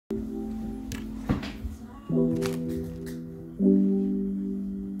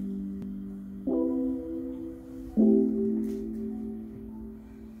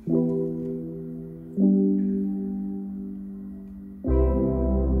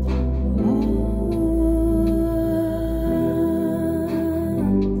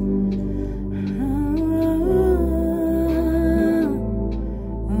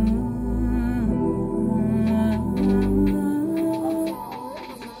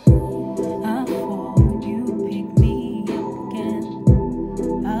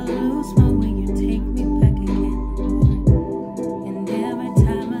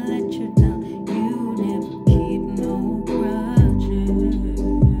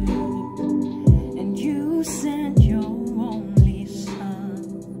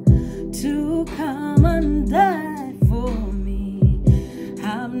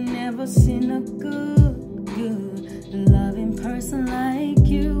Seen a good, loving person like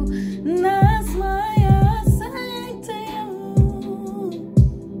you. And that's why I sang to you.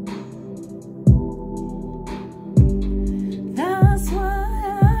 That's why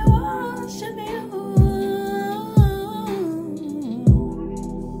I worship you.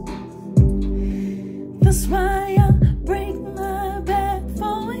 That's why I break my back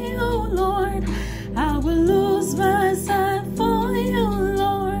for you, Lord. I will lose my sight for you,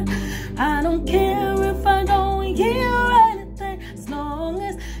 Lord. I don't care if I don't hear anything, as long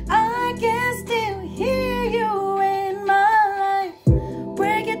as I can still hear you in my life.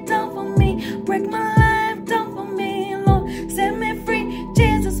 Break it down for me, break my life down for me, Lord. Set me free,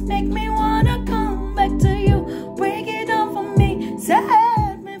 Jesus, make me wanna come back to you. Break it down for me,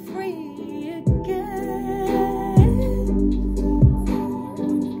 set me free again.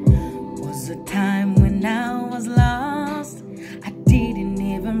 Was a time when I was lost, I didn't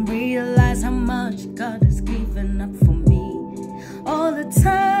even realize how much God has given up for me. All the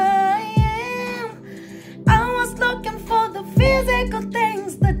time I was looking for the physical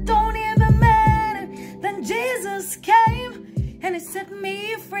things that don't even matter. Then Jesus came and He set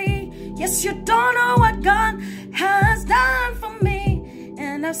me free. Yes, you don't know what God has done for me,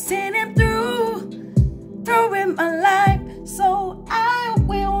 and I've seen Him through in my life. So I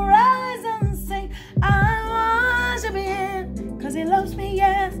will rise and sing, I worship Him, 'cause He loves me,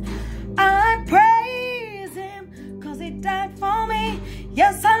 yes. I praise Him, 'cause He died for me.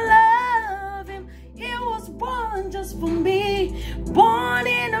 Yes, I love Him. He was born just for me. Born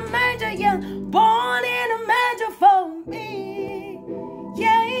in a manger, yeah. Born in a manger for me.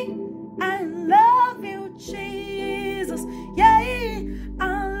 Yeah, I love you, Jesus. Yeah,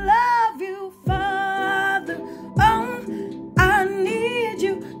 I love you, Father. Oh, I need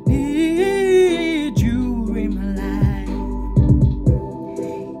you in my life.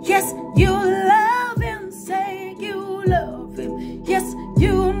 Yes, you love Him, say you love Him. Yes,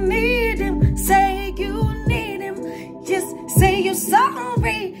 you need Him, say you need Him. Yes, say you're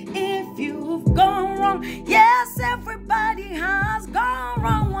sorry if you've gone wrong. Yes, everybody has gone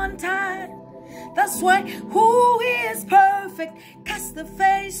wrong one time. That's why who is perfect cast the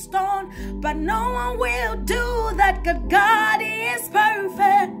first stone. But no one will do that, 'cause God is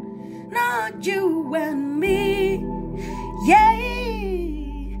perfect, not you and me. Yeah.